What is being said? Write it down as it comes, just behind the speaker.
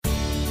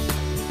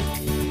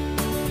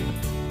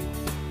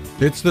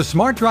It's the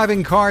Smart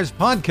Driving Cars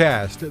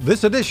podcast.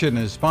 This edition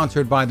is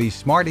sponsored by the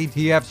Smart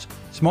ETF's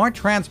Smart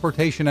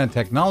Transportation and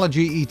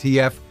Technology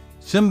ETF,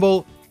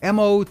 symbol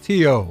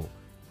MOTO.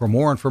 For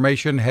more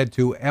information, head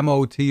to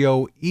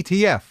motoetf.com.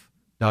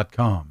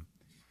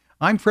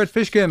 I'm Fred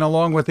Fishkin,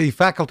 along with the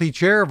Faculty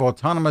Chair of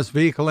Autonomous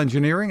Vehicle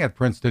Engineering at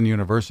Princeton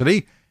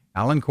University,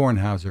 Alan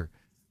Kornhauser.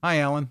 Hi,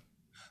 Alan.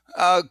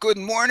 Good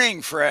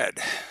morning, Fred.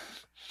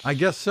 I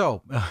guess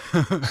so.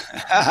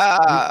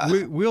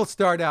 We'll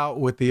start out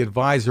with the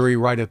advisory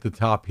right at the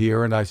top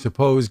here, and I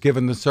suppose,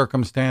 given the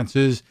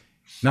circumstances,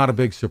 not a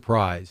big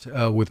surprise.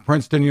 With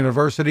Princeton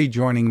University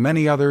joining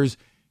many others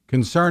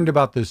concerned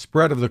about the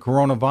spread of the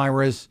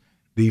coronavirus,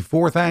 the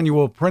fourth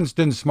annual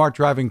Princeton Smart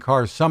Driving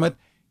Car Summit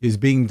is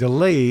being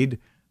delayed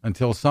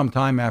until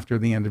sometime after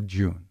the end of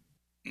June.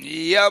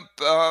 Yep,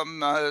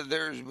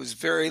 there was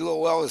very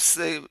little else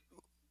that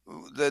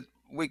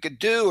we could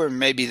do, or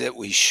maybe that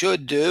we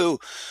should do,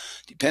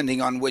 depending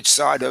on which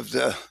side of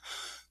the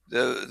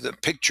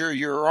picture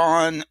you're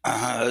on.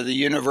 The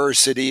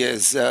university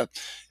has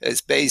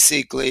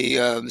basically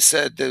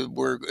said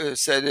that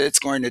said it's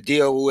going to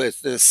deal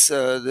with this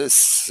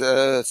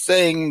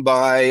thing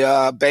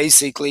by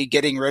basically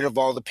getting rid of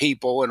all the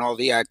people and all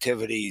the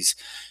activities,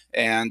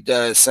 and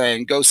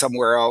saying go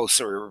somewhere else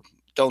or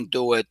don't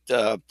do it.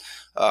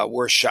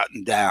 We're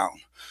shutting down.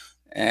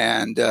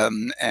 And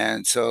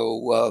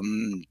so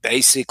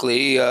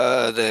basically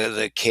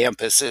the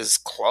campus is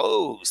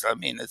closed. I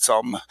mean,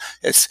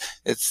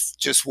 it's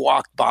just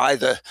walked by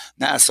the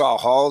Nassau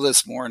Hall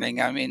this morning.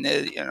 I mean,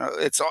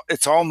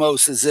 it's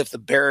almost as if the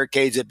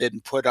barricades have been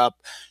put up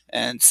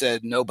and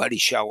said nobody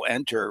shall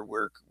enter.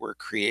 We're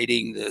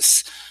creating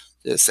this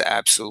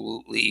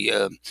absolutely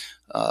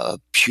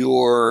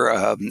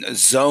pure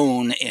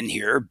zone in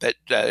here, but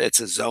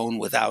it's a zone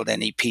without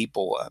any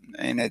people.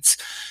 And it's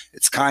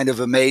kind of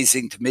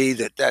amazing to me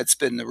that that's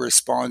been the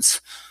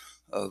response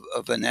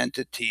of an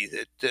entity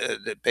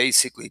that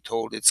basically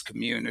told its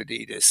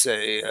community to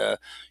say,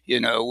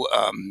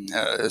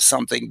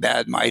 something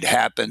bad might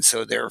happen,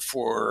 so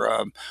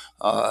therefore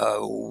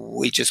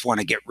we just want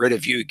to get rid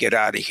of you, get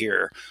out of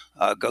here,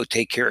 go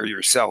take care of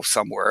yourself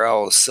somewhere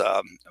else.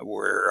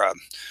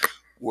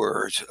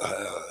 We're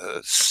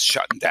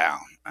shutting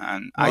down.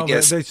 And well, I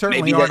guess they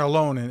certainly aren't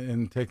alone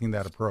in taking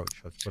that approach.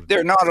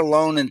 They're not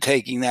alone in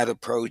taking that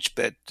approach,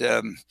 but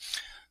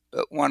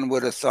one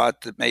would have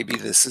thought that maybe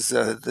this is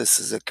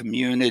a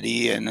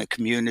community, and a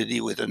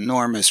community with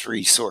enormous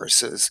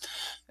resources,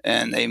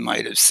 and they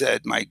might have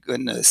said, "My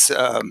goodness,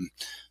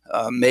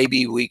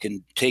 maybe we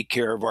can take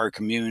care of our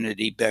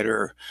community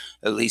better,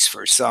 at least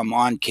for some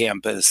on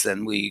campus,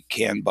 than we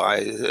can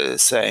by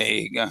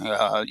saying,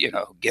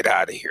 get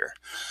out of here."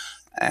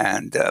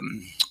 And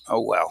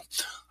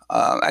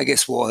I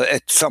guess we'll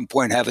at some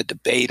point have a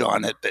debate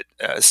on it, but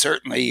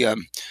certainly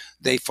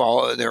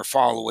they're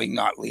following,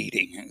 not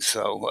leading. And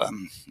so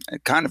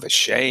kind of a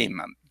shame,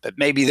 but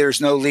maybe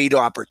there's no lead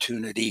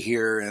opportunity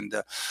here, and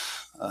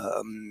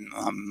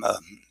I'm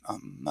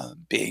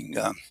being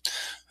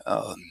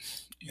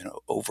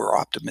over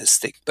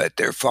optimistic, but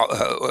they're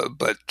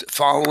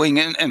following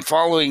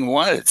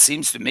what it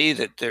seems to me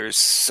that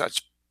there's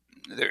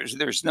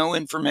no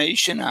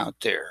information out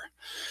there.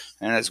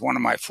 And as one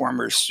of my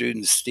former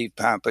students, Steve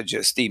Pampa,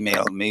 just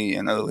emailed me,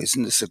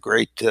 isn't this a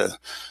great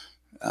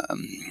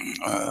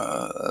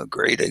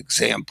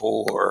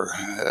example or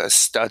a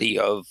study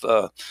of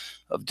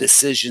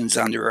decisions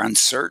under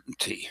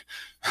uncertainty?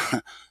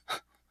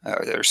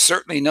 There's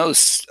certainly no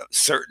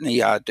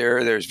certainty out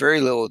there. There's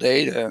very little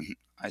data.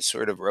 I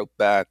sort of wrote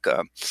back,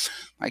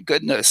 my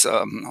goodness,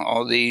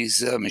 all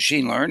these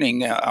machine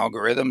learning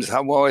algorithms,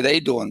 how well are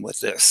they doing with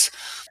this?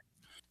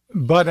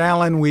 But,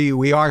 Alan,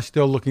 we are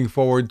still looking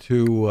forward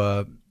to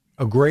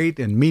a great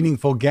and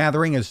meaningful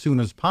gathering as soon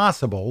as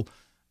possible.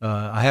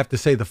 I have to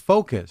say the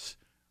focus,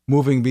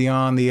 moving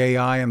beyond the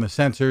AI and the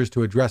sensors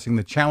to addressing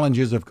the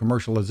challenges of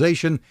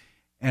commercialization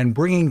and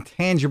bringing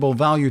tangible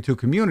value to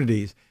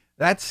communities,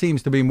 that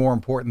seems to be more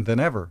important than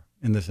ever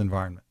in this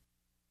environment.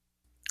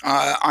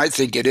 I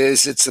think it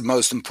is. It's the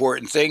most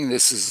important thing.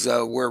 This is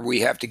where we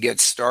have to get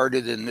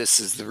started, and this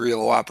is the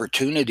real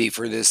opportunity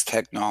for this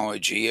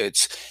technology.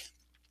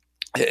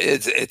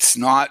 It's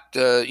not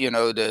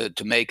to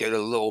make it a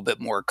little bit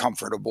more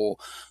comfortable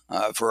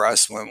for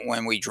us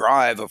when we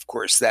drive. Of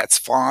course, that's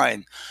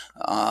fine,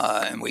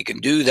 and we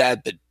can do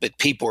that. But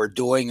people are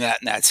doing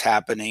that, and that's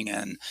happening,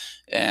 and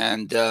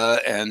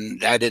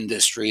that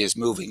industry is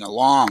moving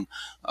along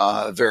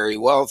very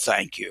well.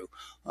 Thank you.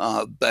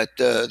 But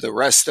the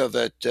rest of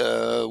it,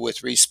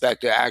 with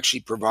respect to actually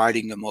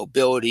providing the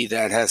mobility,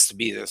 that has to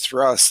be the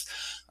thrust.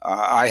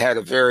 I had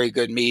a very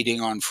good meeting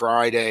on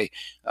Friday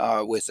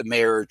with the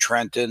mayor of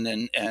Trenton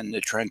and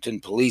the Trenton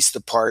Police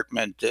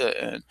Department,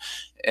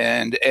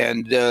 and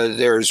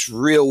there's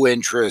real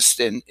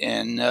interest in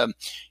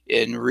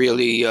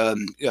really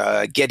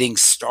getting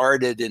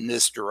started in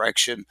this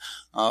direction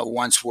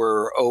once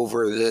we're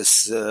over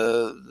this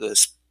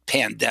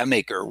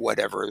pandemic or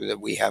whatever that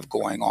we have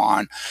going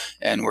on,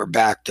 and we're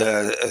back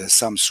to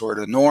some sort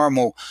of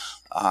normal.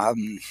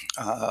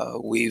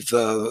 We've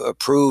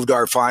approved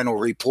our final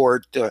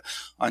report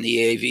on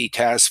the AV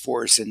task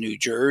force in New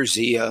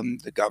Jersey.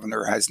 The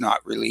governor has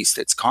not released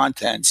its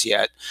contents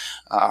yet,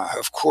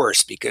 of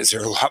course, because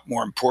there are a lot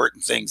more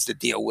important things to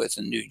deal with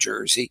in New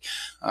Jersey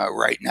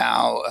right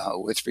now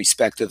with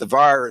respect to the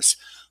virus.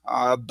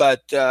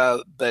 But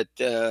there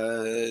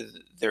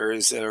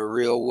is a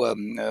real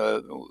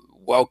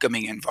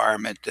welcoming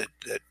environment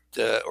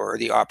or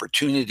the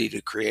opportunity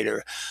to create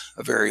a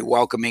very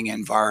welcoming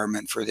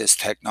environment for this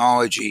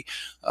technology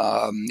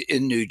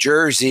in New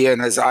Jersey.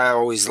 And as I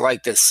always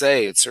like to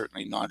say, it's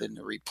certainly not in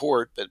the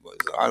report, but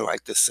I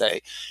like to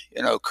say,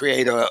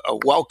 create a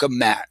welcome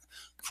mat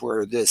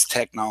for this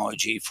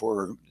technology,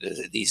 for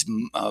these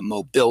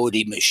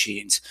mobility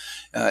machines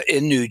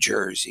in New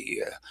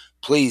Jersey.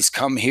 Please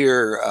come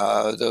here,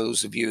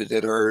 those of you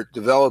that are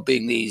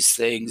developing these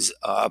things,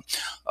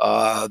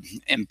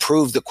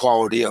 improve the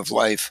quality of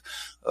life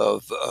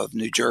of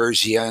New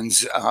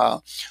Jerseyans.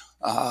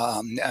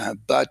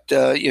 But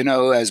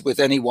as with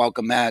any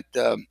welcome mat,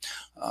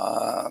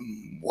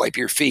 wipe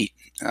your feet,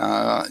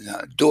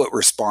 do it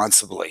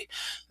responsibly.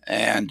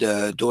 And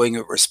doing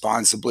it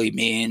responsibly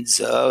means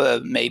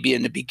maybe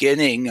in the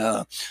beginning,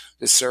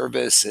 the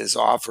service is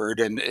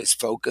offered and is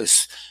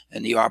focused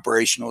in the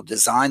operational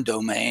design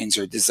domains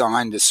are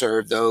designed to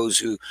serve those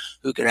who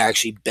can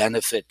actually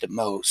benefit the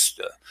most.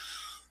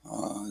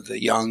 The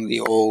young, the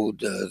old,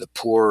 the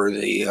poor,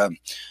 the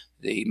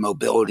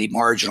mobility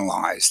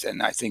marginalized.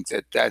 And I think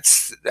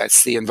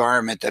that's the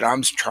environment that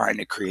I'm trying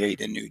to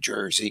create in New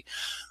Jersey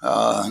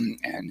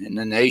and in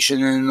the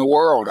nation and in the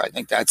world. I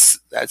think that's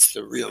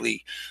the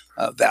really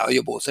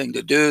valuable thing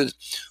to do.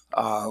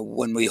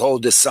 When we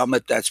hold the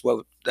summit, that's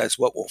what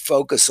we'll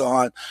focus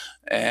on.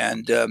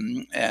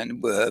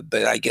 But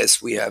I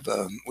guess we have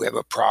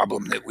a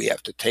problem that we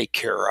have to take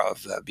care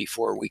of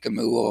before we can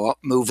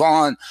move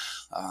on.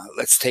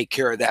 Let's take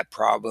care of that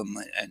problem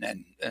and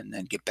then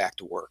get back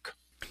to work.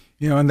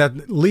 And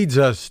that leads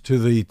us to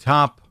the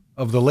top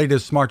of the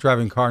latest Smart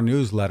Driving Car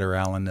newsletter,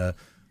 Alan. The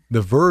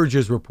Verge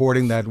is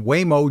reporting that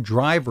Waymo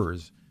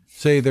drivers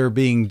say they're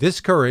being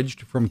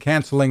discouraged from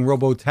canceling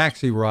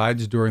robo-taxi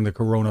rides during the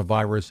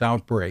coronavirus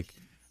outbreak.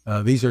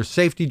 These are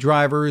safety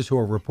drivers who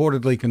are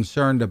reportedly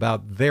concerned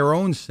about their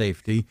own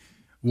safety,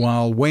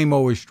 while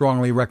Waymo is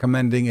strongly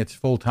recommending its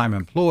full-time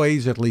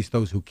employees, at least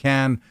those who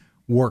can,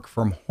 work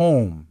from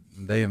home.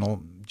 They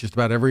and just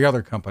about every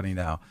other company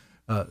now.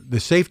 The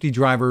safety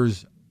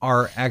drivers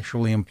are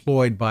actually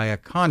employed by a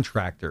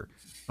contractor,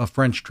 a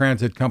French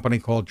transit company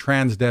called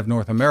Transdev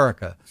North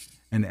America.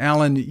 And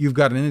Alan, you've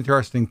got an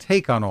interesting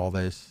take on all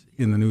this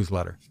in the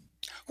newsletter.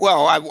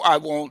 Well, I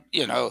won't,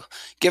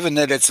 given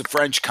that it's a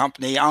French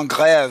company, en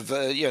grève,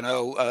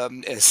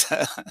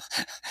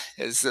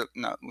 is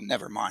no,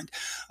 never mind.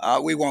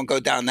 We won't go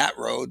down that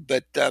road,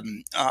 but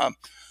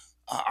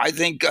I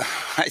think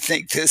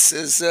this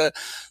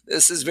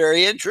is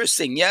very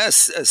interesting.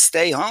 Yes,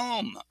 stay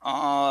home,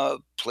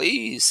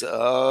 please.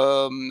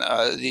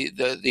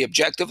 The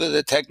objective of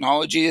the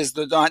technology is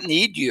to not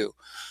need you,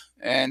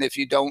 and if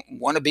you don't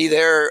want to be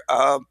there,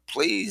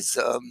 please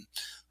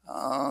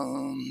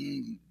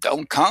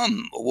don't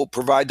come. We'll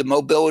provide the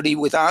mobility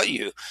without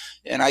you.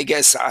 And I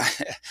guess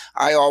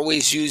I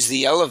always use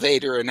the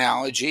elevator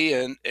analogy,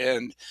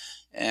 and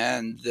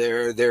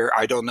there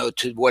I don't know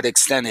to what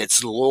extent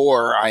it's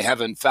lore. I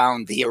haven't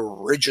found the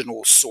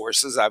original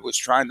sources. I was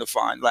trying to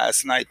find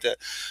last night the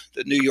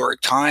New York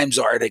Times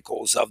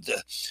articles of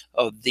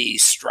the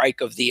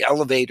strike of the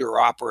elevator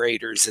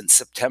operators in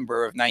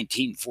September of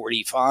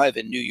 1945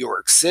 in New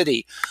York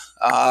City,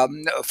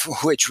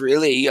 which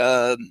really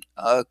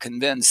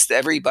convinced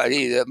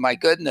everybody that, my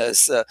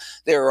goodness,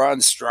 they're on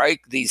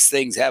strike. These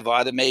things have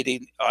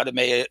automatic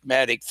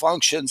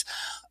functions.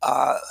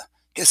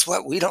 Guess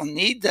what? We don't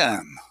need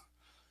them.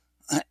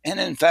 And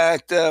in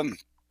fact,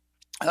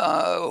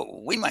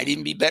 we might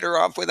even be better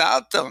off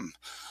without them.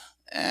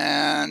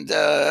 And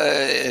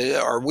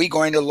are we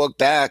going to look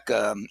back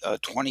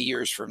 20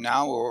 years from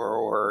now,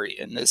 or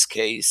in this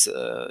case,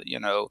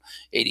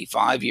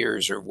 85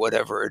 years or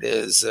whatever it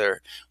is,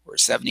 or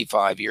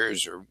 75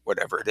 years or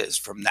whatever it is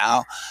from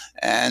now,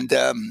 and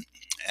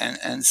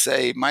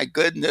say, my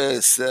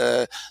goodness,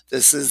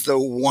 this is the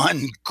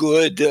one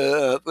good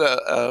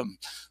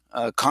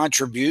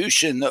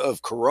contribution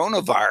of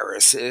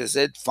coronavirus, is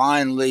it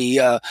finally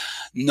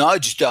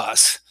nudged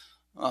us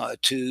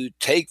to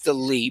take the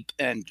leap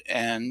and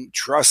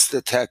trust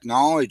the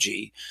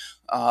technology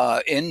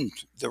in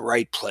the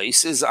right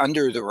places,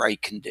 under the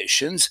right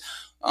conditions,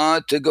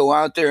 to go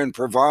out there and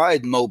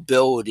provide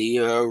mobility,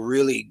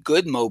 really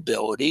good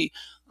mobility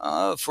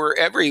for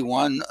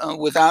everyone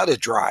without a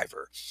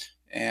driver.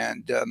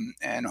 And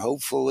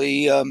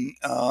hopefully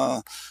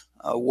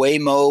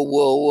Waymo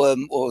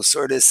will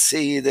sort of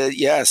see that,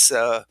 yes,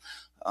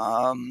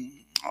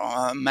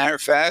 matter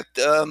of fact,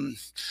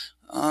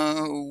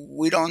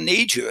 we don't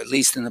need you, at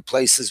least in the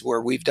places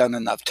where we've done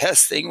enough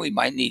testing. We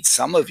might need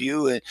some of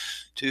you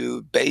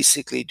to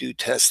basically do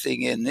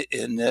testing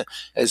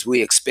as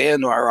we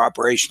expand our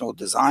operational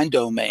design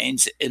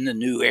domains in the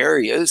new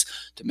areas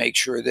to make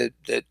sure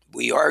that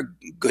we are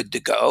good to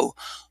go.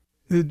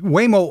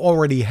 Waymo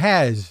already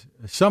has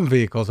some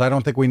vehicles. I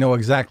don't think we know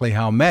exactly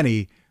how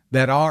many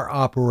that are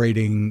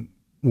operating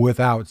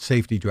without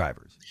safety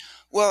drivers.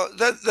 Well,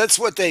 that's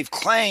what they've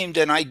claimed,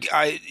 and I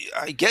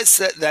guess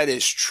that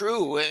is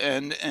true,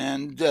 and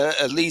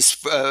at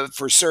least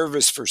for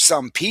service for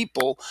some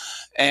people,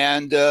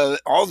 and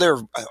all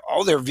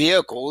their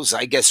vehicles,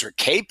 I guess, are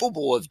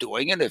capable of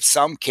doing it. If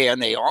some can,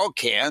 they all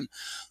can.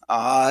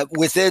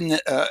 Within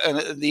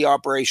the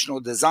operational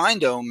design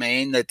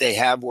domain that they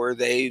have, where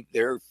they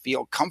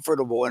feel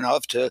comfortable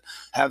enough to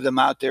have them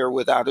out there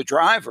without a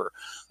driver.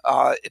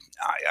 I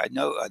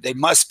know they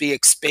must be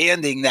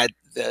expanding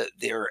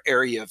their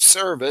area of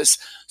service.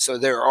 So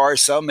there are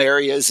some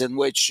areas in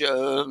which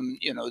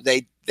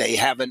they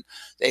haven't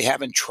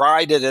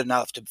tried it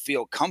enough to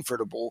feel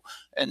comfortable,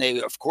 and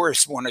they of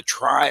course want to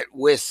try it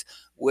with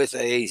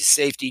a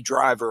safety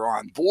driver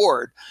on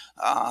board.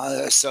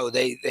 So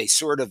they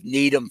sort of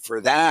need them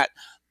for that.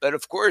 But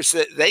of course,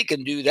 they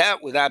can do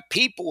that without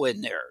people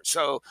in there.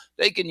 So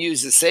they can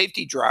use the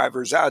safety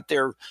drivers out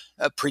there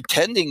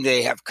pretending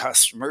they have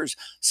customers.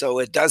 So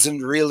it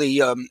doesn't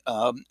really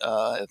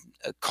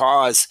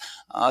cause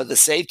the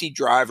safety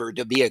driver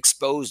to be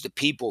exposed to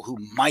people who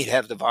might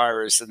have the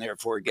virus and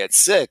therefore get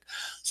sick.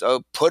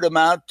 So put them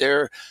out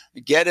there,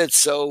 get it.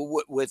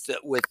 So with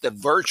the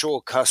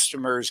virtual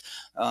customers,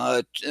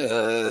 get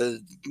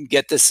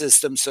the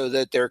system so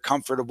that they're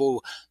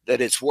comfortable that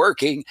it's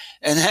working,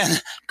 and then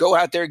go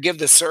out there, give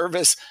the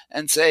service,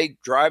 and say,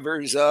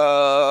 drivers,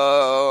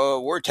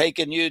 we're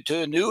taking you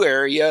to a new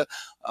area.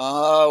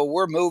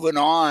 We're moving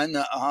on.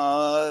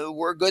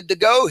 We're good to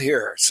go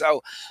here.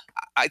 So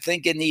I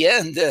think in the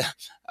end,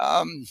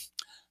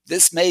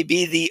 this may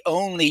be the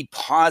only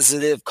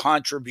positive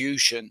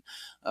contribution,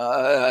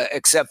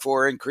 except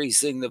for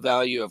increasing the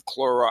value of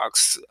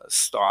Clorox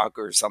stock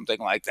or something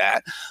like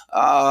that,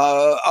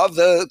 of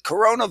the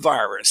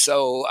coronavirus.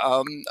 So,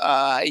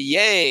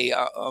 yay,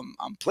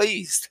 I'm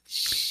pleased.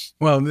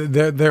 Well,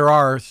 there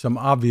are some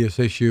obvious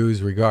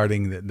issues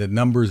regarding the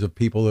numbers of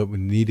people that were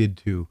needed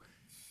to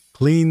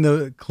clean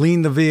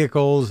the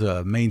vehicles,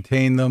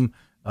 maintain them.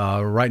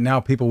 Right now,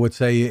 people would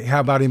say,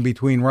 "How about in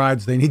between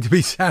rides? They need to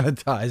be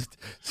sanitized."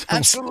 So,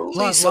 Absolutely. So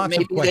lots of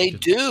maybe they questions.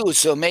 do.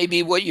 So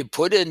maybe what you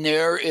put in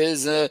there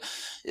is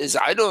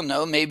I don't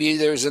know. Maybe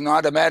there's an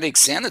automatic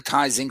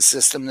sanitizing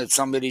system that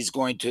somebody's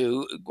going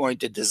to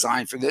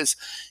design for this,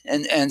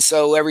 and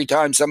so every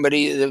time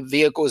the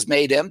vehicle is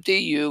made empty,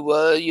 you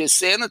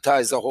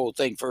sanitize the whole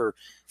thing for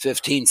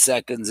 15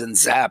 seconds and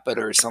zap it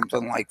or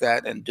something like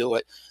that and do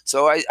it.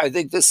 So I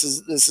think this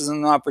is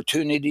an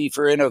opportunity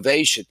for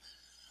innovation.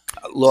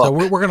 So Look,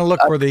 we're going to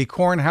look for the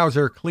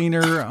Kornhauser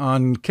cleaner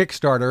on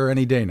Kickstarter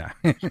any day now.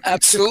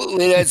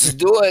 absolutely, let's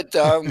do it.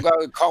 I'm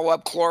going to call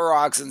up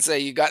Clorox and say,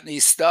 "You got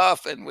any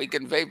stuff?" And we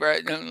can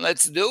vaporize, and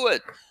let's do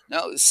it.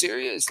 No,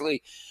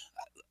 seriously.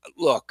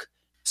 Look,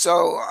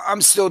 so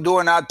I'm still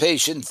doing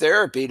outpatient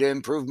therapy to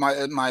improve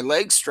my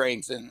leg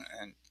strength and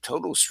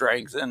total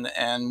strength.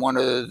 And one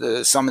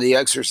of some of the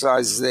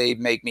exercises they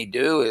make me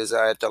do is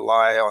I have to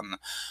lie on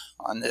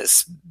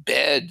this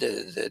bed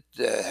that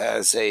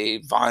has a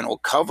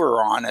vinyl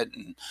cover on it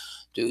and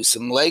do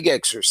some leg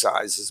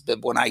exercises.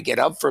 But when I get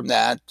up from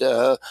that,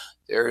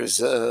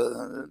 there's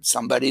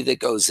somebody that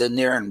goes in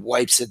there and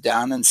wipes it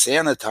down and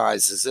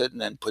sanitizes it,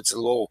 and then puts a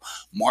little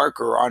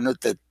marker on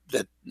it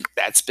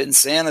that's been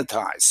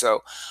sanitized.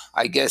 So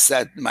I guess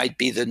that might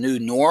be the new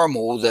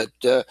normal,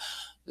 that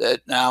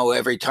now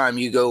every time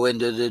you go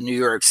into the New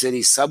York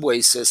City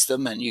subway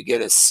system and you get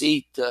a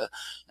seat,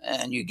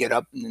 and you get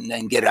up and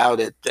then get out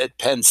at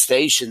Penn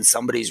Station,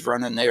 somebody's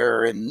running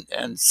there and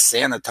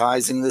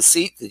sanitizing the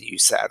seat that you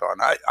sat on.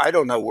 I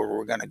don't know where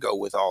we're going to go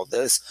with all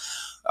this,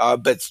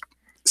 but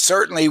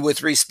certainly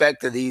with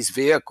respect to these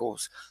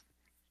vehicles,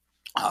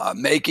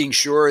 making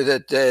sure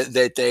that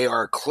they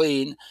are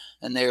clean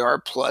and they are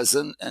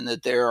pleasant and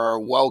that they are a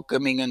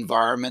welcoming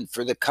environment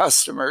for the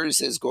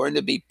customers is going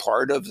to be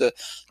part of the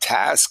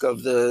task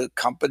of the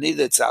company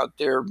that's out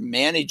there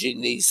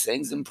managing these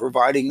things and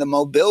providing the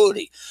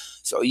mobility.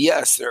 So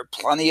yes, there are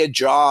plenty of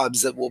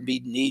jobs that will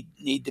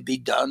need to be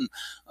done,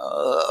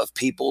 of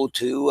people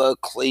to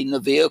clean the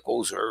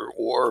vehicles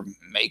or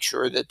make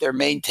sure that they're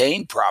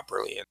maintained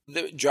properly.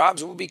 The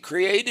jobs will be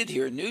created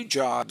here, new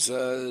jobs.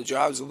 The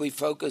jobs will be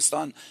focused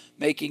on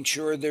making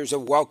sure there's a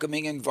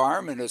welcoming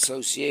environment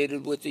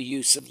associated with the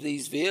use of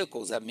these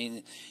vehicles. I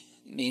mean,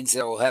 means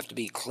they'll have to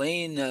be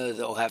clean.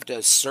 They'll have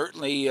to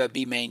certainly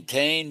be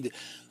maintained,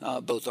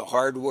 both the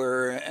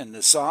hardware and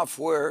the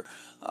software.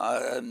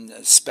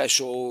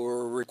 Special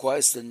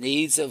requests and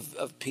needs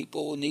of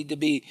people will need to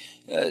be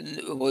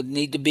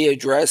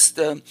addressed,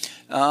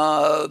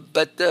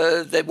 but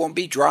they won't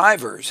be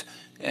drivers.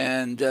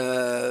 And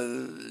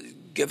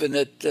given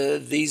that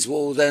these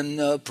will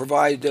then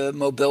provide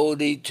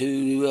mobility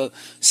to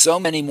so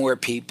many more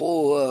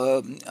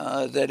people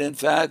that in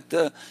fact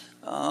the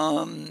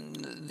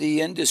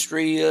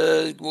industry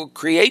will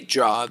create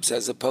jobs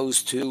as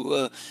opposed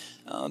to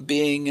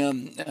being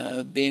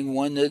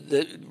one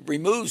that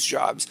removes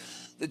jobs.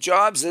 The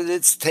jobs that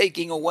it's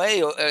taking away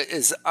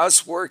is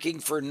us working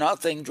for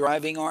nothing,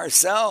 driving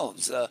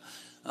ourselves.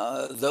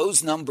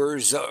 Those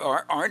numbers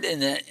aren't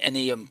in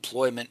any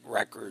employment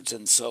records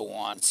and so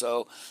on.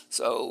 So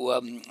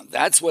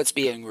that's what's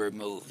being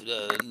removed,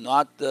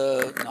 not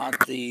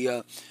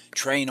the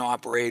train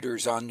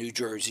operators on New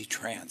Jersey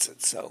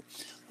Transit. So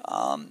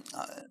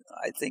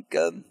I think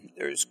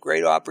there's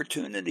great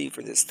opportunity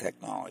for this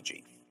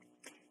technology.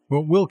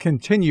 Well, we'll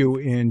continue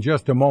in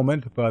just a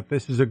moment, but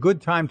this is a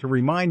good time to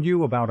remind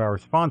you about our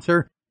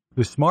sponsor,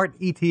 the Smart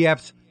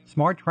ETF's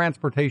Smart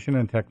Transportation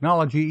and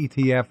Technology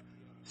ETF,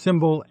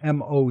 symbol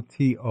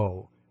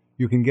MOTO.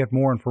 You can get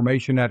more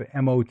information at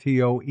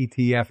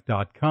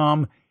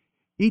motoetf.com.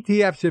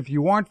 ETFs, if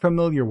you aren't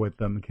familiar with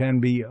them, can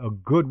be a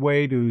good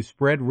way to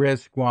spread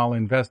risk while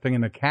investing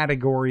in a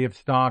category of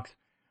stocks.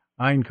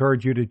 I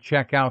encourage you to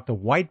check out the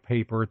white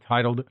paper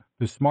titled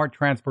The Smart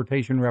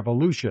Transportation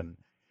Revolution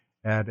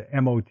at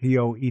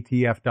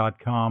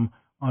motoetf.com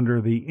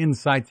under the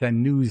Insights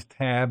and News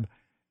tab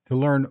to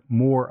learn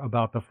more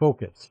about the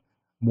focus.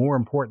 More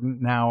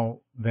important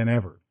now than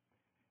ever.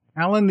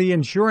 Alan, the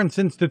Insurance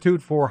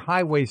Institute for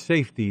Highway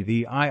Safety,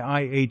 the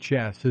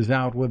IIHS, is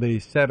out with a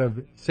set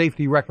of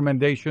safety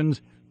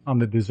recommendations on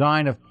the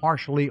design of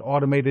partially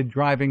automated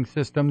driving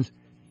systems.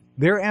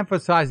 They're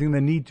emphasizing the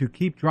need to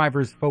keep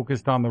drivers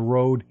focused on the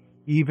road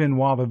even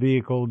while the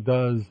vehicle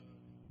does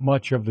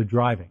much of the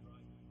driving.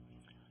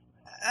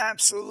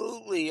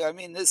 Absolutely. I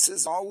mean, this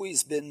has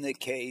always been the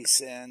case,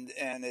 and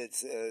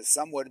it's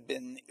somewhat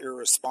been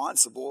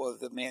irresponsible of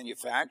the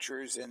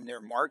manufacturers in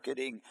their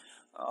marketing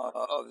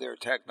of their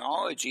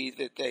technology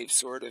that they've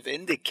sort of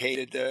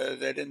indicated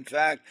that, in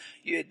fact,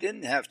 you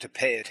didn't have to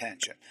pay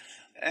attention.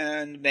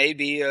 And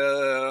maybe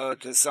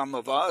to some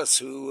of us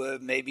who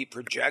maybe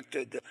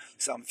projected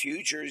some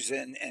futures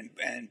and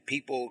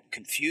people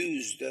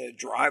confused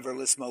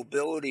driverless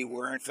mobility,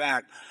 where in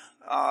fact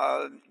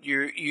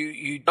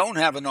you don't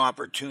have an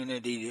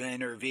opportunity to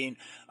intervene.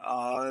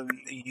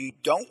 You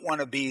don't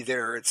want to be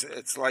there.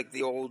 It's like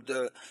the old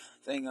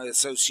thing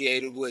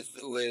associated with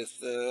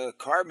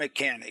car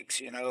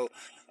mechanics.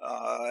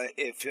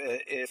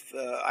 If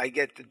I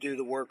get to do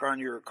the work on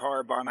your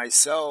car by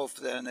myself,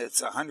 then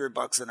it's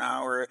 $100 an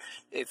hour.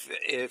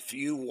 If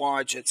you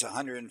watch, it's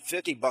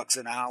 $150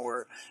 an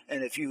hour,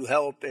 and if you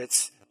help,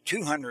 it's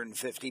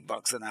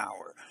 $250 an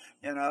hour.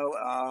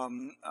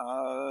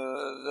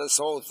 This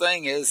whole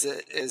thing is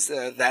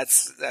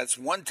that's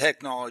one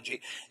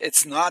technology.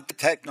 It's not the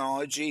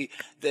technology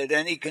that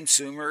any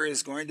consumer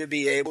is going to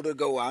be able to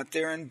go out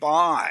there and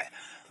buy.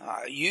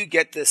 You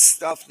get this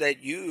stuff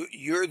that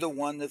you're the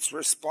one that's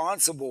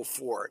responsible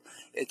for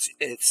it.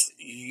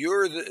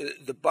 You're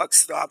the buck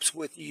stops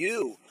with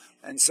you,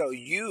 and so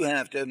you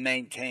have to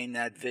maintain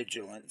that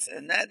vigilance,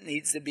 and that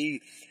needs to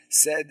be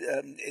said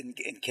in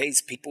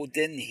case people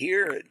didn't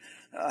hear it.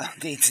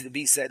 Needs to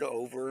be said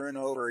over and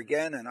over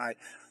again, and I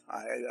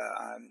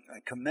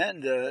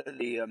commend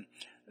the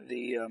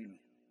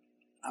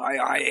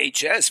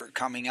IIHS for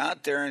coming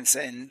out there and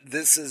saying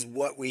this is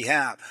what we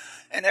have,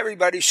 and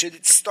everybody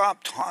should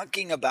stop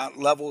talking about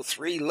level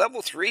 3.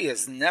 Level 3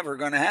 is never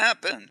going to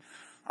happen.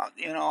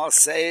 I'll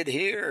say it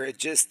here. It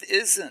just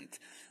isn't.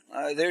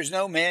 There's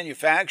no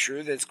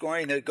manufacturer that's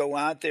going to go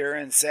out there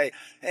and say,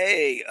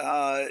 hey,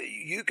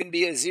 you can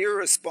be as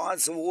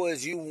irresponsible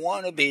as you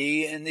want to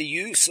be in the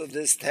use of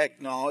this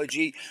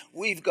technology.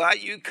 We've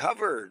got you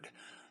covered.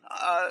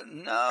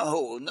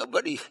 No,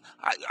 nobody.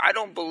 I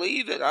don't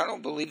believe it. I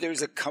don't believe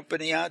there's a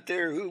company out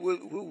there who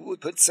would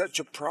put such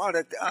a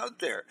product out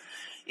there.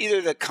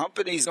 Either the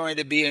company's going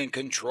to be in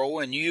control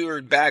and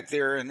you're back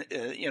there and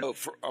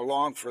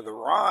along for the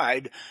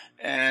ride,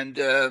 and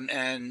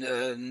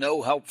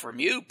no help from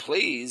you.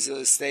 Please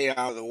stay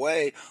out of the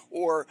way.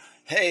 Or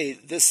hey,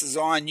 this is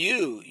on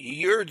you.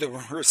 You're the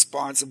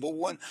responsible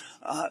one.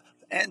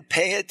 And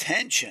pay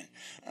attention.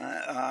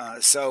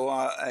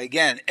 So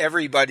again,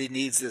 everybody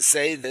needs to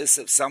say this.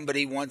 If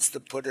somebody wants to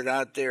put it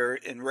out there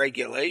in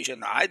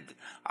regulation,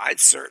 I'd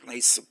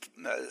certainly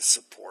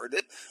support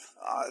it.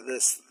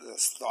 This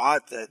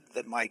thought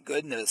that my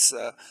goodness,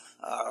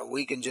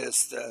 we can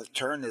just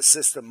turn the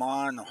system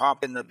on,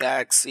 hop in the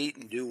back seat,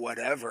 and do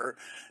whatever,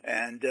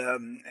 and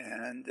then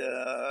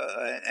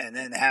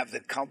have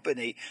the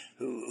company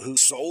who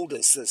sold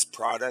us this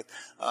product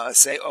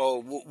say,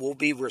 "Oh, we'll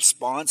be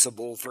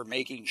responsible for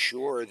making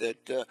sure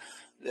that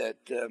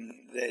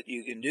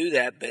you can do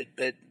that,"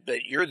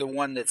 but you're the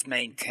one that's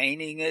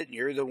maintaining it.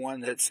 You're the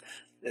one that's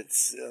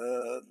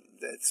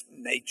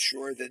made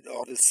sure that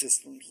all the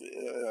systems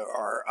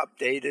are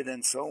updated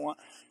and so on.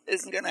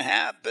 Isn't going to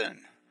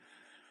happen.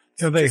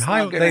 They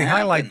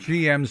highlight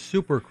GM's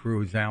Super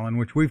Cruise, Alan,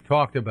 which we've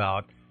talked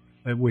about,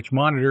 which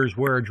monitors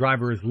where a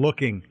driver is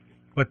looking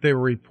But the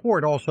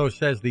report also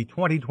says the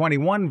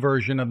 2021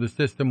 version of the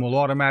system will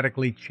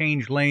automatically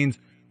change lanes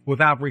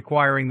without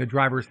requiring the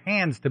driver's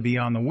hands to be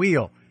on the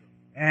wheel.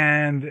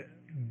 And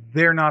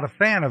they're not a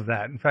fan of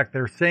that. In fact,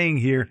 they're saying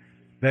here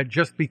that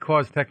just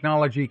because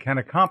technology can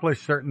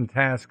accomplish certain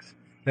tasks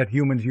that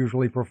humans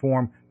usually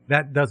perform,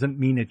 that doesn't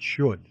mean it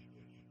should.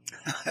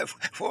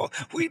 Well,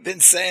 we've been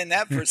saying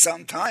that for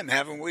some time,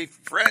 haven't we,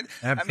 Fred?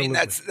 Absolutely. I mean,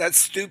 that's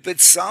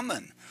stupid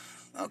summon.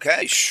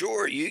 Okay,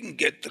 sure, you can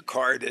get the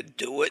car to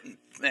do it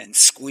and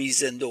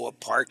squeeze into a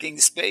parking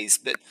space,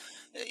 but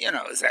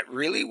is that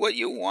really what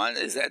you want?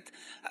 Is that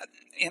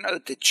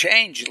to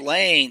change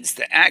lanes,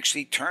 to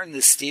actually turn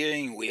the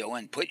steering wheel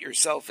and put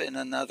yourself in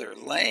another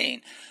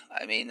lane?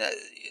 I mean,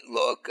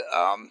 look.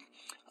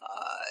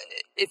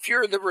 If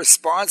you're the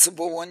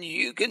responsible one,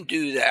 you can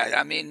do that.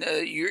 I mean,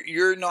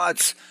 you're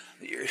not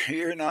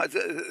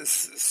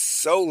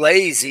so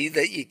lazy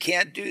that you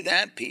can't do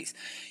that piece.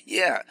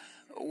 Yeah,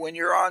 when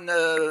you're on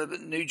the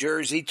New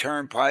Jersey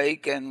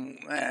Turnpike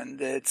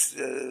and it's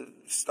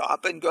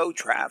stop and go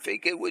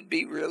traffic, it would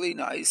be really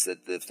nice that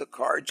if the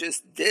car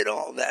just did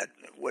all that,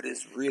 what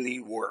is really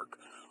work,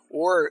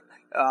 or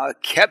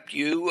kept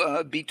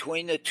you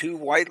between the two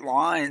white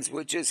lines,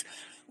 which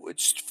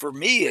for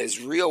me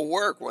is real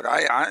work.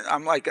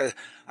 I'm like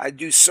I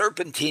do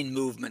serpentine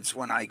movements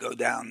when I go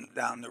down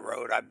the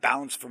road. I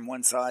bounce from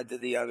one side to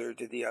the other,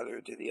 to the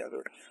other, to the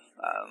other.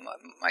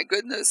 My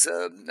goodness,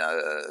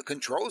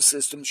 control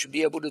system should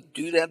be able to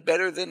do that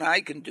better than I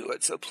can do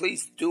it. So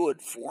please do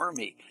it for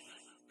me.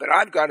 But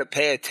I've got to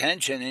pay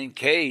attention in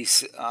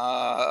case,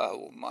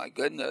 my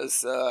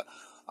goodness,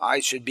 I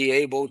should be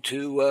able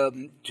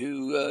to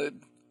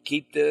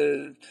keep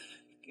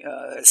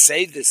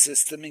save the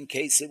system in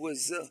case it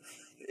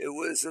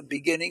was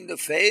beginning to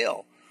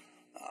fail.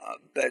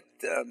 But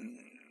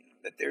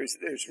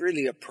there's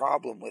really a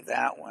problem with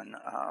that one.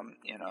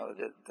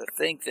 To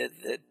think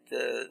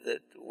that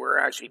we're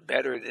actually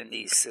better than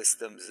these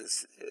systems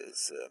is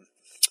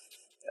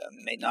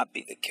may not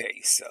be the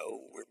case.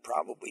 So we're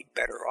probably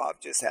better off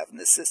just having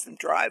the system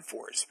drive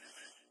for us.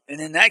 And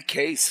in that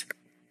case,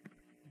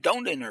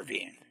 don't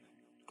intervene.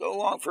 Go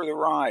along for the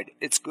ride.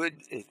 It's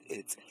good.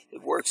 It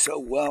works so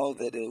well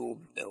that it'll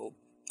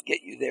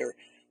get you there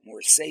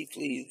more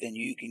safely than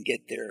you can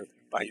get there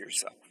by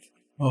yourself.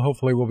 Well,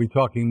 hopefully we'll be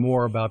talking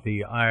more about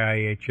the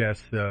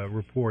IIHS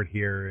report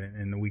here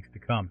in the weeks to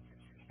come.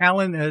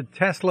 Alan,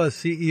 Tesla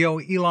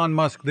CEO Elon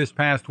Musk this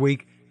past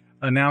week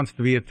announced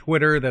via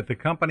Twitter that the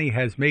company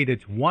has made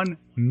its 1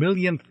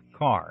 millionth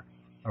car,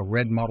 a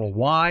red Model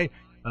Y,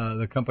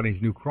 the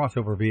company's new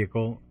crossover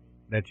vehicle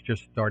that's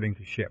just starting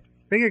to ship.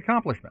 Big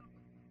accomplishment.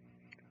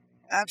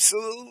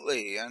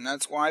 Absolutely, and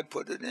that's why I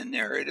put it in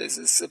there. It is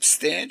a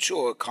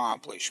substantial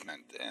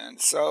accomplishment.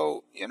 And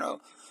so,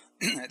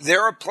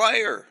 they're a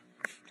player,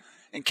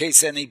 in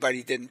case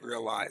anybody didn't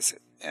realize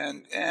it.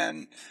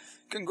 And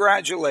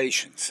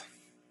congratulations.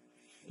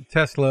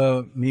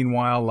 Tesla,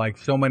 meanwhile, like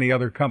so many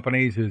other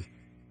companies, is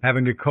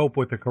having to cope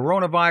with the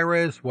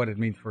coronavirus, what it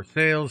means for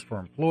sales, for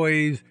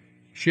employees.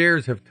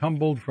 Shares have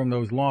tumbled from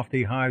those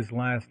lofty highs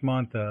last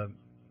month.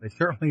 They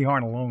certainly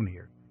aren't alone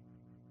here.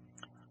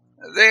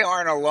 They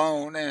aren't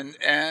alone, and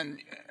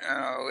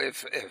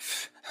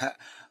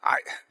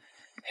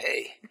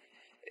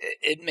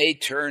it may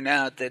turn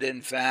out that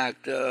in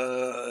fact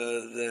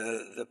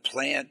the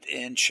plant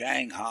in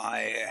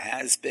Shanghai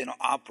has been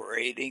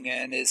operating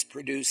and is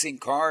producing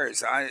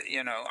cars. I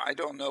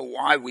don't know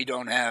why we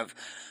don't have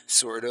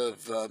sort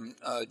of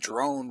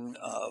drone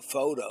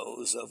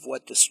photos of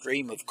what the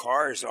stream of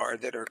cars are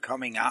that are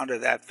coming out of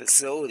that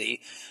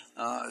facility,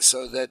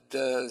 so that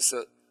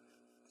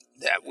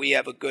we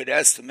have a good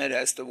estimate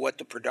as to what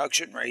the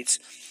production rates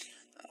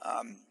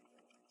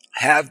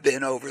have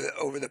been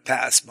over the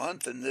past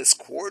month and this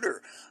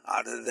quarter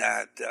out of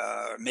that.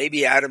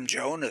 Maybe Adam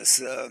Jonas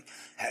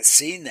has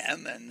seen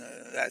them, and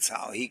that's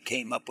how he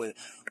came up with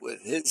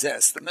his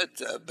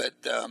estimate. But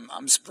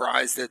I'm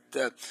surprised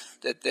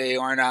that they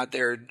aren't out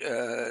there,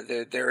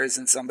 that there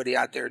isn't somebody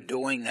out there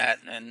doing that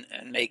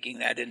and making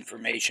that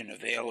information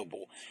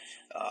available.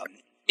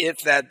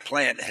 If that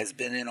plant has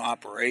been in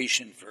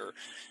operation for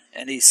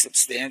any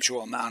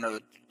substantial amount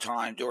of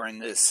time during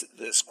this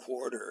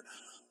quarter,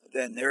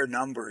 then their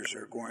numbers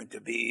are going to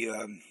be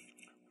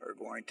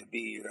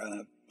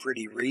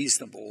pretty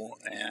reasonable,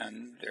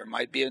 and there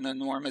might be an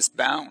enormous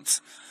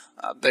bounce.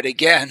 But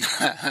again,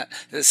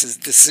 this is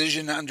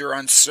decision under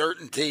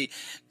uncertainty,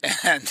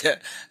 and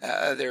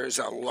there's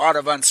a lot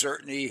of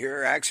uncertainty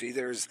here. Actually,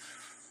 there's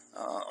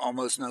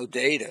almost no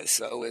data,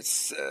 so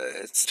it's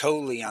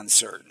totally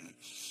uncertain.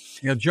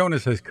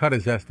 Jonas has cut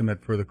his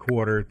estimate for the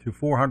quarter to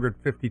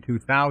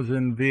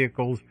 452,000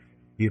 vehicles.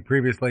 He had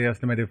previously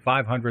estimated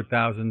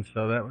 500,000,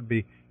 so that would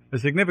be a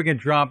significant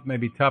drop.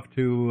 Maybe tough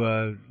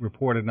to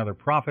report another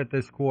profit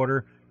this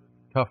quarter.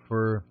 Tough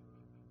for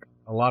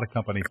a lot of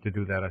companies to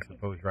do that, I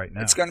suppose, right now.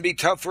 It's going to be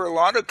tough for a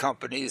lot of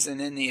companies, and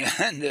in the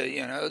end,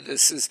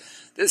 this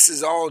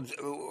is all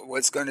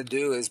what's going to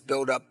do is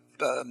build up,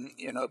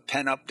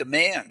 pent-up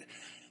demand.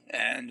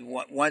 And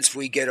once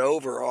we get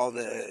over all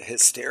the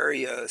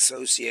hysteria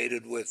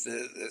associated with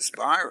this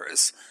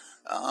virus,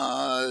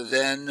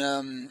 then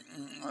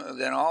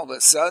all of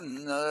a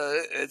sudden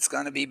it's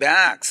going to be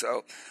back.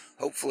 So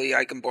hopefully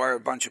I can borrow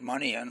a bunch of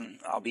money and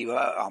I'll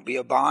be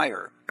a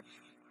buyer.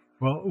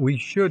 Well, we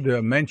should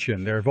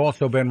mention there have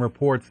also been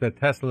reports that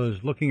Tesla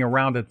is looking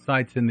around at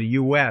sites in the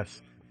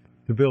U.S.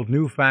 to build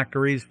new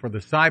factories for the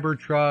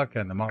Cybertruck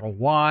and the Model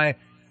Y.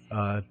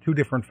 Two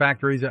different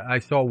factories. I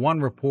saw one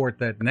report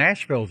that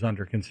Nashville's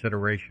under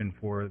consideration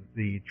for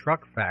the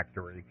truck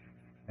factory.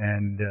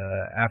 And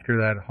after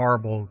that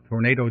horrible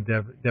tornado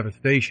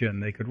devastation,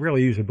 they could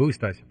really use a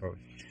boost, I suppose.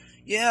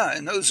 Yeah,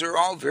 and those are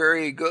all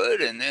very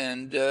good,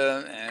 and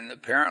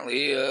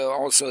apparently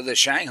also the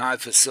Shanghai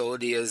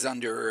facility is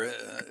under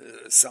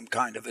some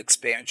kind of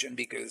expansion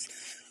because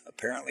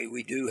apparently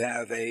we do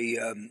have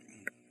a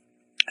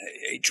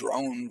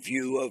drone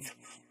view of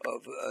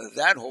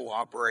that whole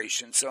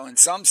operation. So in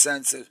some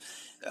sense, if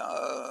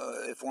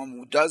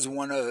one does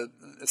want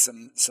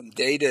some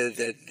data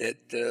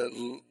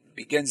that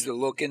begins to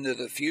look into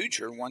the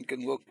future, one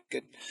can look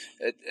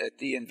at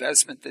the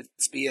investment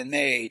that's being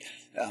made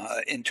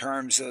in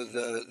terms of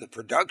the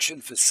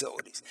production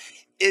facilities.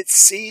 It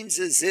seems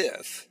as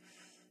if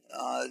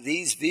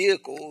these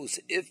vehicles,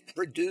 if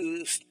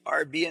produced,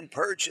 are being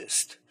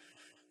purchased.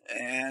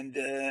 And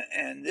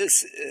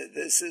this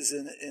is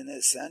in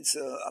a sense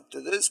up to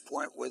this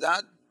point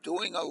without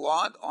doing a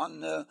lot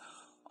on the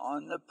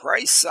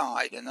price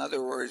side. In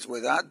other words,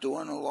 without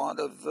doing a lot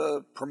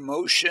of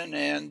promotion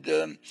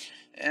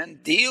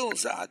and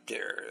deals out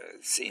there.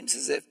 It seems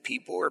as if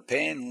people are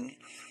paying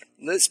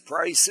list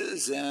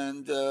prices,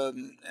 and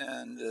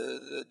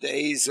the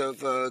days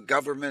of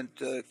government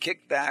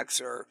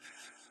kickbacks are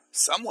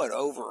somewhat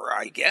over,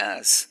 I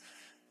guess.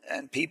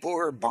 And people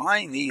are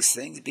buying these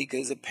things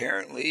because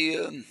apparently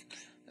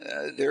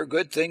they're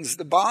good things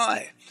to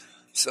buy.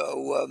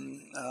 So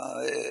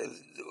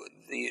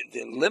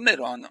the limit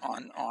on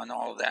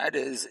all that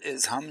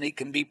is how many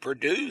can be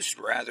produced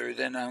rather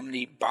than how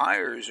many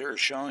buyers are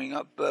showing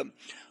up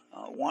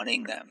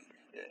wanting them.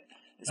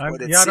 I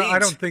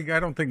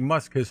don't think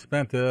Musk has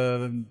spent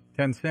 10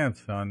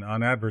 cents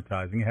on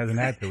advertising. He hasn't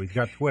had to. He's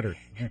got Twitter.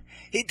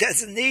 He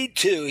doesn't need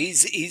to.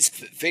 He's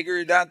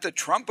figured out the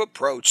Trump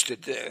approach to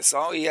this.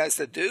 All he has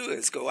to do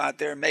is go out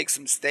there and make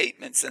some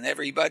statements, and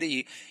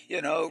everybody,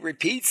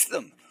 repeats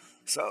them.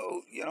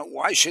 So,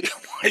 why should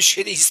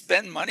he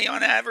spend money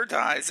on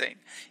advertising?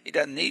 He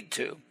doesn't need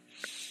to.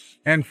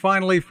 And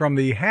finally, from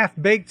the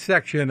half-baked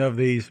section of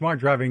the Smart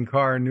Driving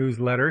Car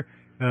newsletter,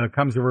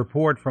 comes a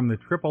report from the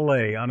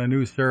AAA on a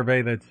new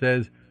survey that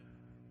says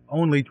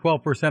only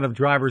 12% of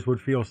drivers would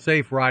feel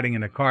safe riding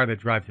in a car that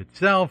drives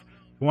itself.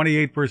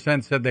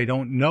 28% said they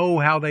don't know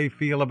how they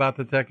feel about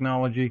the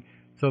technology.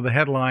 So the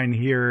headline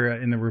here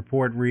in the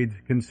report reads,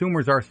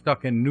 consumers are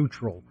stuck in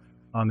neutral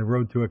on the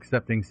road to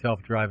accepting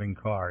self-driving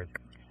cars.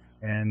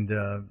 And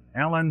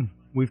Alan,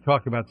 we've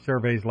talked about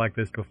surveys like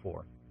this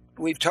before.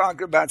 We've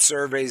talked about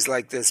surveys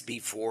like this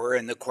before,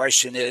 and the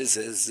question is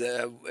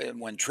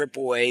when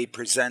AAA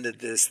presented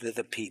this to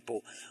the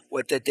people,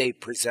 what did they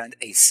present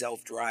a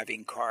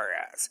self-driving car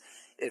as?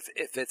 If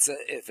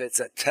it's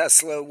a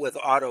Tesla with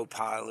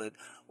autopilot,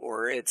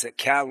 or it's a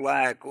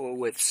Cadillac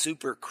with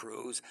Super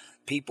Cruise,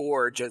 people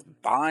are just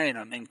buying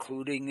them,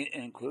 including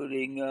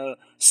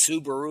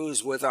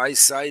Subarus with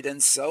eyesight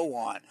and so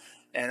on.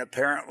 And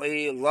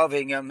apparently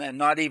loving them and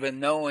not even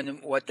knowing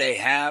what they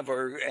have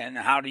and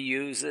how to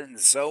use it and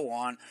so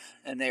on.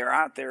 And they're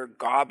out there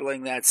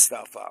gobbling that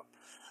stuff up.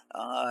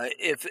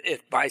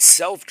 If by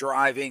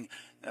self-driving,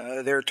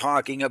 they're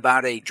talking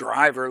about a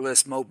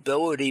driverless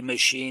mobility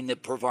machine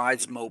that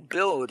provides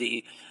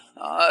mobility,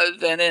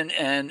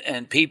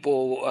 then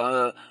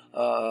people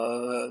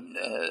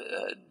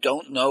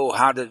don't know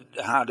how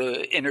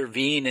to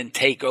intervene and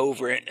take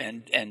over it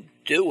and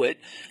do it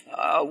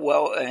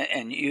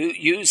and you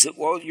use it.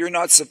 Well, you're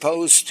not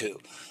supposed to.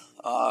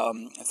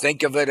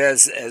 Think of it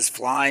as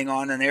flying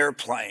on an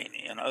airplane.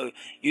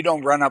 You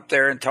don't run up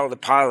there and tell the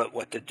pilot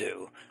what to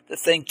do. The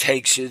thing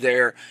takes you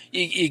there.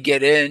 You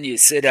get in, you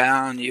sit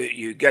down,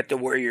 you get to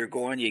where you're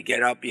going, you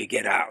get up, you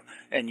get out,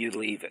 and you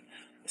leave it.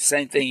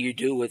 Same thing you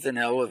do with an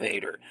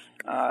elevator.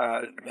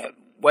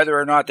 Whether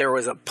or not there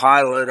was a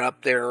pilot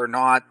up there or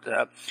not,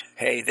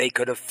 hey, they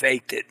could have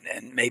faked it,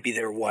 and maybe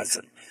there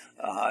wasn't.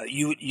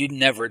 You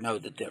never know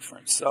the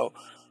difference. So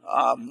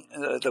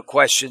the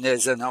question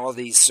is, in all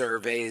these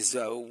surveys,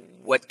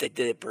 what did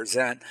they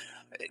present?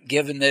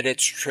 Given that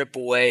it's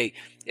AAA,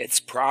 it's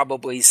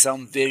probably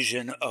some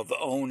vision of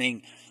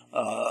owning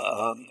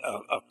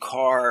a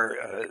car,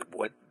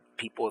 what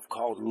people have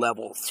called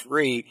level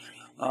 3,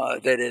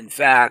 that in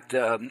fact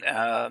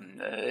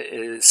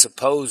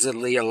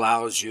supposedly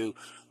allows you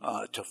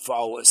to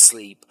fall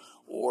asleep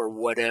or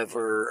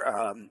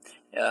whatever,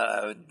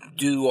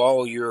 do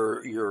all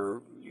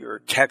your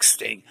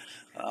texting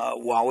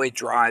while it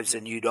drives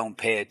and you don't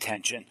pay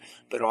attention,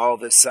 but all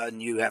of a sudden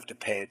you have to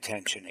pay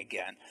attention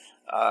again.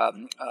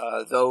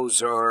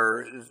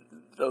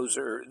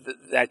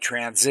 That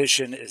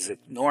transition is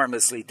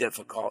enormously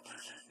difficult.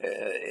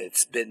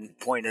 It's been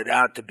pointed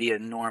out to be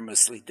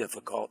enormously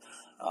difficult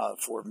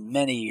for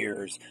many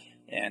years,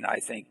 and I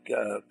think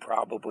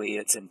probably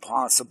it's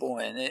impossible.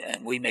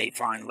 And we may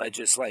find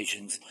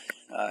legislations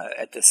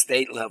at the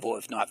state level,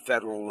 if not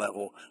federal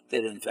level,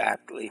 that in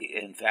fact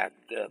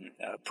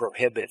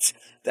prohibits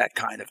that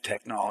kind of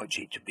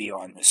technology to be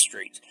on the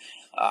streets.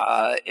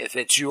 If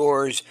it's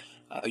yours,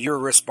 you're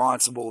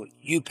responsible.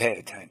 You pay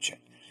attention.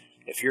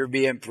 If you're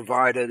being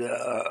provided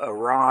a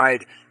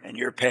ride and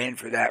you're paying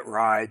for that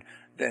ride,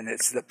 then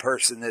it's the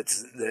person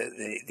that's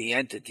the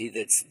entity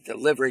that's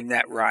delivering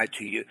that ride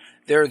to you.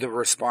 They're the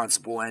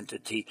responsible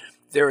entity.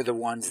 They're the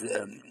ones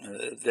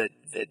that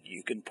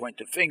you can point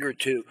the finger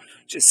to.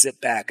 Just sit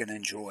back and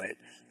enjoy it.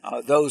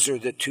 Those are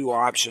the two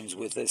options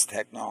with this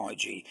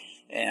technology,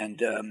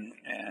 and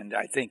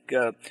I think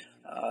the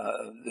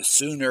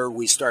sooner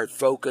we start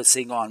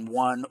focusing on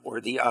one or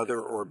the other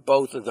or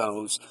both of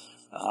those,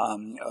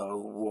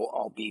 we'll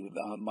all be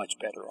much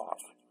better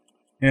off.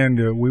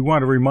 And we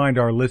want to remind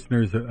our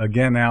listeners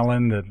again,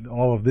 Alan, that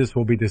all of this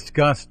will be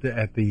discussed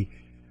at the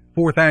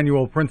 4th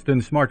Annual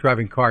Princeton Smart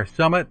Driving Car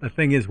Summit. The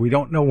thing is, we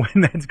don't know when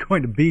that's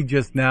going to be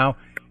just now.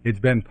 It's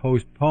been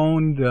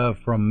postponed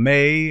from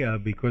May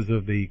because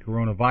of the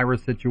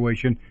coronavirus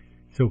situation.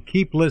 So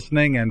keep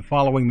listening and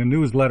following the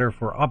newsletter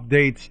for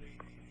updates.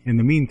 In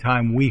the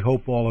meantime, we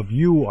hope all of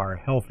you are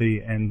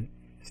healthy and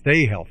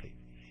stay healthy.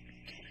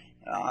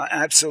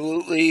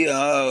 Absolutely.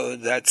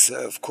 That's,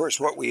 of course,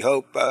 what we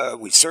hope.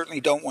 We certainly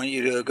don't want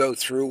you to go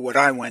through what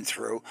I went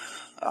through.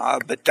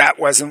 But that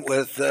wasn't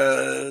with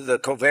the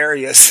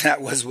Covarius.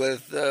 That was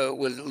with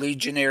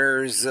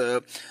Legionnaire's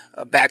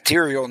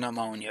bacterial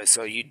pneumonia.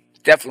 So you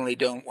definitely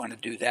don't want to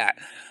do that.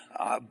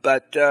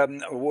 But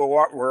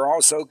we're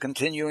also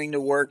continuing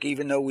to work,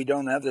 even though we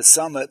don't have the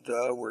summit.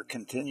 We're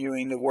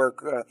continuing to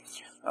work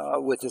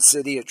with the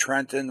city of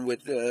Trenton,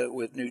 with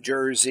New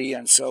Jersey,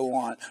 and so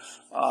on,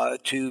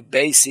 to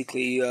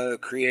basically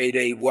create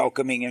a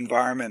welcoming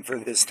environment for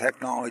this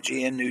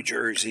technology in New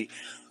Jersey,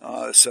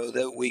 so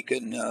that we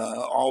can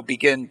all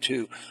begin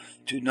to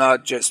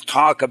not just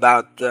talk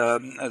about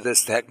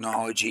this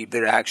technology,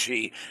 but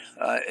actually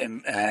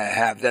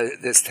have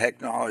this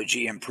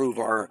technology improve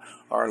our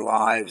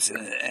lives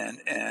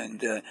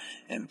and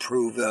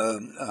improve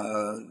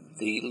the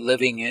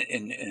living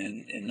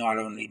in not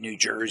only New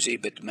Jersey,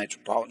 but the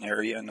metropolitan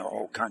area and the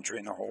whole country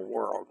and the whole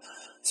world.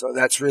 So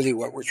that's really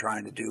what we're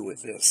trying to do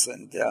with this,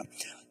 and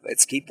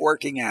let's keep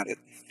working at it.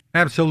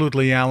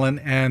 Absolutely, Alan.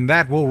 And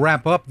that will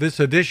wrap up this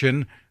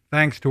edition.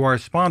 Thanks to our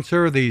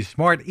sponsor, the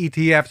Smart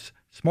ETF's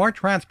Smart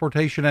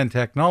Transportation and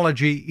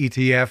Technology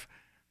ETF.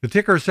 The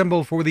ticker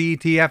symbol for the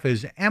ETF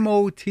is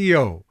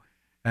MOTO.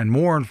 And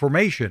more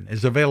information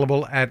is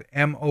available at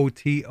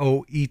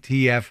motoetf.com.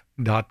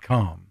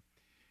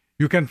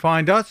 You can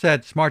find us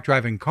at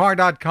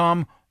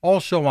smartdrivingcar.com,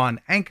 also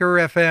on Anchor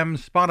FM,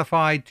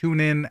 Spotify,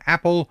 TuneIn,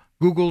 Apple,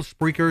 Google,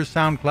 Spreaker,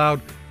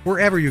 SoundCloud,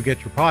 wherever you get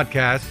your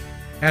podcasts.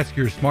 Ask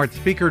your smart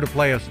speaker to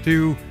play us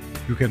too.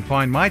 You can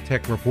find my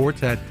tech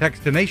reports at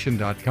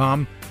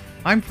Techstination.com.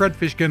 I'm Fred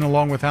Fishkin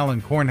along with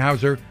Alan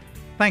Kornhauser.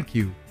 Thank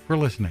you for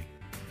listening.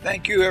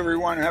 Thank you,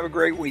 everyone. Have a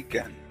great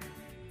weekend.